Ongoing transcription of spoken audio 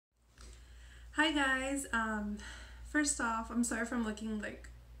Hi guys, first off, I'm sorry if I'm looking like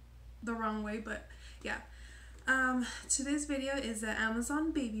the wrong way, but yeah. Today's video is an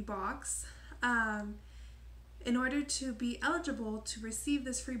Amazon baby box. In order to be eligible to receive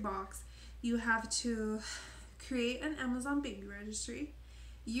this free box, you have to create an Amazon baby registry.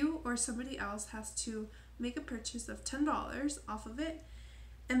 You or somebody else has to make a purchase of $10 off of it,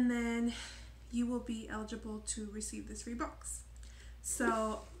 and then you will be eligible to receive this free box.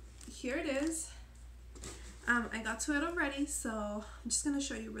 So here it is. I got to it already, so I'm just going to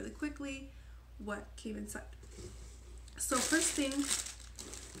show you really quickly what came inside. So first thing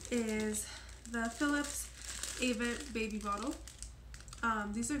is the Philips Avent baby bottle.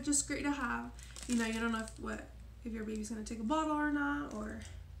 These are just great to have. You know, you don't know if your baby's going to take a bottle or not, or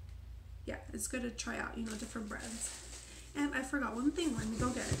yeah, it's good to try out, you know, different brands. And I forgot one thing, let me go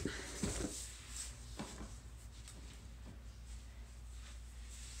get it.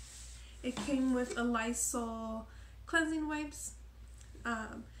 It came with a Lysol cleansing wipes.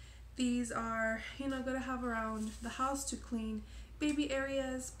 These are, you know, good to have around the house to clean baby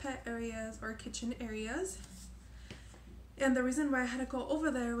areas, pet areas, or kitchen areas. And the reason why I had to go over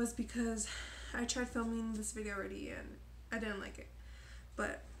there was because I tried filming this video already and I didn't like it.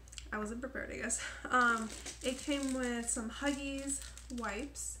 But I wasn't prepared, I guess. It came with some Huggies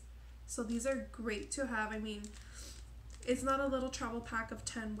wipes. So these are great to have. I mean, it's not a little travel pack of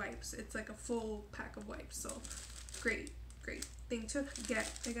 10 wipes. It's like a full pack of wipes. So great thing to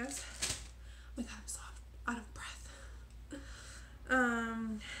get, I guess. Oh my god, I'm so out of breath.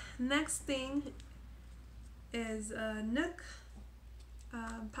 Next thing is Nook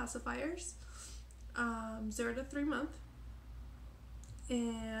pacifiers, 0 to 3 month.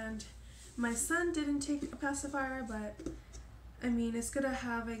 And my son didn't take a pacifier, but I mean, it's good to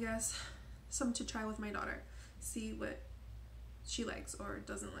have, I guess, some to try with my daughter. See what she likes or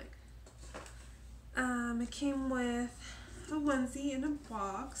doesn't like. It came with a onesie in a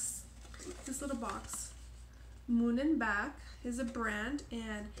box. This little box. Moon and Back is a brand,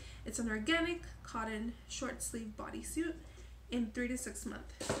 and it's an organic cotton short sleeve bodysuit in 3 to 6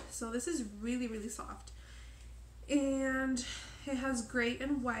 months. So this is really soft, and it has gray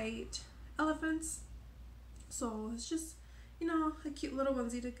and white elephants. So it's just, you know, a cute little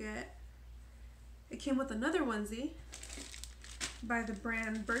onesie to get. It came with another onesie by the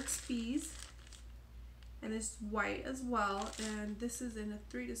brand Burt's Bees, and it's white as well, and this is in a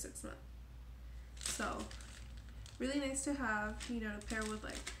 3 to 6 month. So really nice to have, you know, to pair with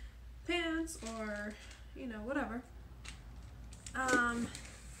like pants or, you know, whatever.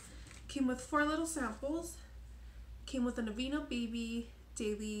 Came with 4 little samples. Came with an Aveeno Baby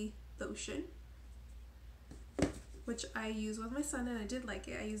Daily Lotion, which I use with my son and I did like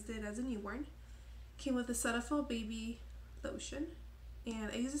it. I used it as a newborn. Came with a Cetaphil Baby Lotion, and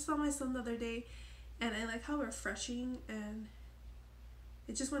I used this on my son the other day, and I like how refreshing, and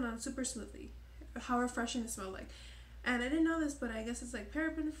it just went on super smoothly. How refreshing it smelled like. And I didn't know this, but I guess it's like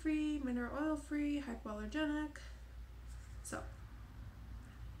paraben free, mineral oil free, hypoallergenic. So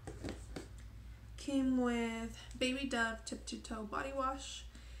came with Baby Dove Tip to Toe body wash,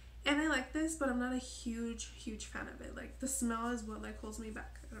 and I like this, but I'm not a huge fan of it. Like, the smell is what like holds me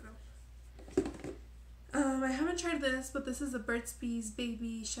back. I don't know. I haven't tried this, but this is a Burt's Bees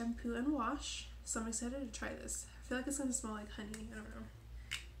Baby Shampoo and Wash, so I'm excited to try this. I feel like it's gonna smell like honey. I don't know.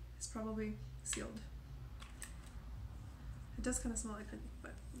 It's probably sealed. It does kind of smell like honey,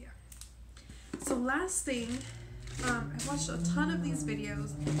 but yeah. So last thing, I watched a ton of these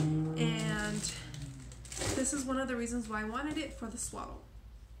videos, and this is one of the reasons why I wanted it, for the swaddle.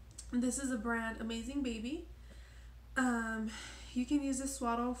 This is a brand Amazing Baby. You can use this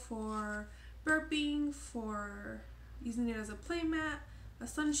swaddle for burping, for using it as a play mat, a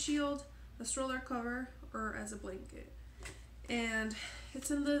sun shield, a stroller cover, or as a blanket. And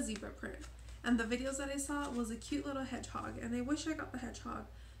it's in the zebra print. And the videos that I saw was a cute little hedgehog, and I wish I got the hedgehog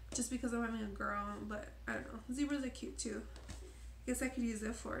just because I'm having a girl, but I don't know. Zebras are cute too. I guess I could use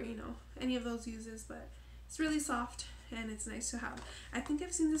it for, you know, any of those uses, but it's really soft and it's nice to have. I think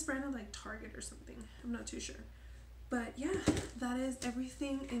I've seen this brand at like Target or something. I'm not too sure. But yeah, that is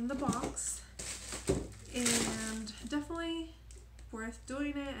everything in the box, and definitely worth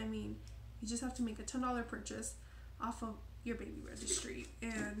doing it. I mean, you just have to make a $10 purchase off of your baby registry,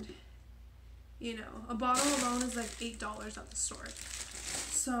 and you know, a bottle alone is like $8 at the store.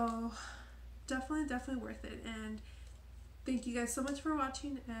 So definitely worth it. And thank you guys so much for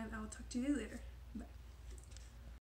watching, and I will talk to you later.